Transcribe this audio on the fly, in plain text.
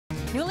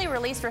Newly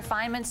released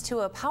refinements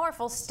to a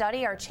powerful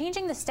study are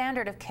changing the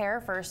standard of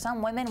care for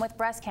some women with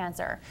breast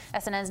cancer.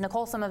 SNN's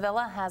Nicole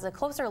Somavilla has a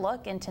closer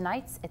look in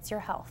tonight's It's Your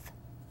Health.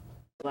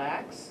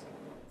 Relax.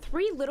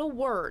 3 little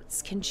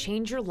words can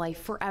change your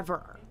life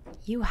forever.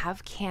 You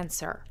have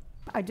cancer.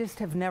 I just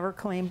have never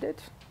claimed it.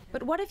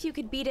 But what if you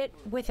could beat it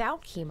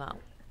without chemo?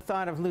 The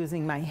thought of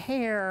losing my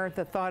hair,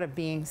 the thought of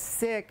being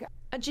sick.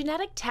 A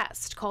genetic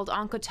test called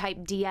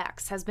Oncotype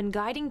DX has been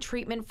guiding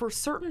treatment for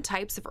certain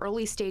types of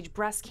early-stage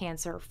breast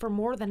cancer for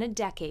more than a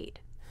decade.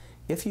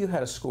 If you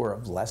had a score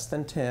of less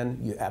than 10,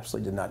 you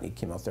absolutely did not need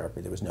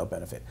chemotherapy. There was no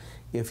benefit.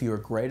 If you were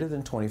greater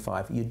than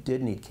 25, you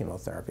did need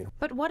chemotherapy.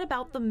 But what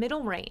about the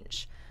middle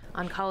range?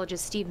 Oncologist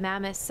Steve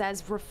Mammis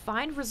says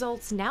refined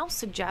results now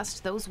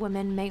suggest those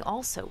women may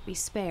also be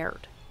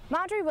spared.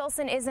 Marjorie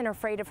Wilson isn't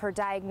afraid of her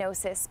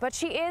diagnosis, but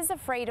she is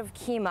afraid of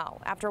chemo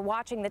after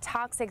watching the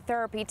toxic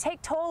therapy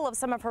take toll of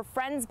some of her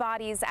friends'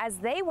 bodies as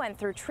they went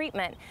through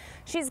treatment.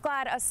 She's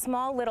glad a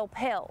small little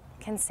pill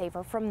can save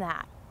her from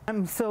that.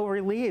 I'm so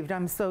relieved.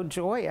 I'm so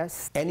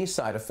joyous. Any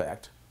side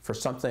effect for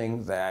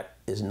something that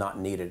is not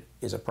needed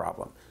is a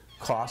problem.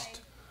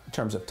 Cost, in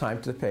terms of time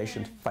to the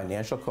patient,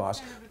 financial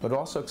cost, but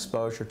also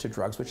exposure to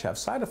drugs which have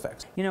side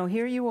effects. You know,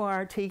 here you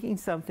are taking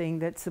something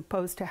that's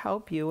supposed to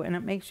help you and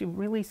it makes you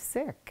really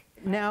sick.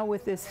 Now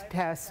with this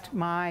test,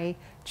 my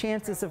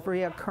chances of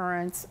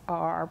reoccurrence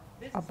are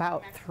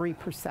about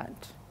 3%.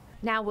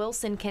 Now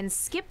Wilson can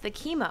skip the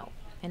chemo,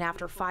 and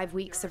after 5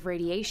 weeks of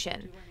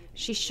radiation,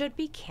 she should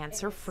be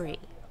cancer-free.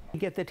 You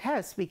get the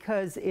test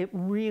because it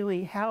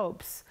really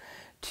helps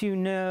to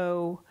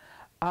know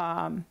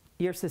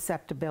your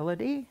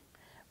susceptibility,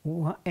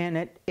 and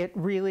it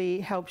really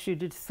helps you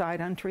to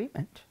decide on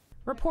treatment.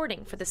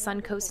 Reporting for the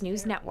Suncoast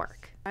News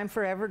Network. I'm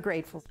forever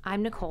grateful.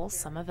 I'm Nicole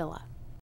Somavilla.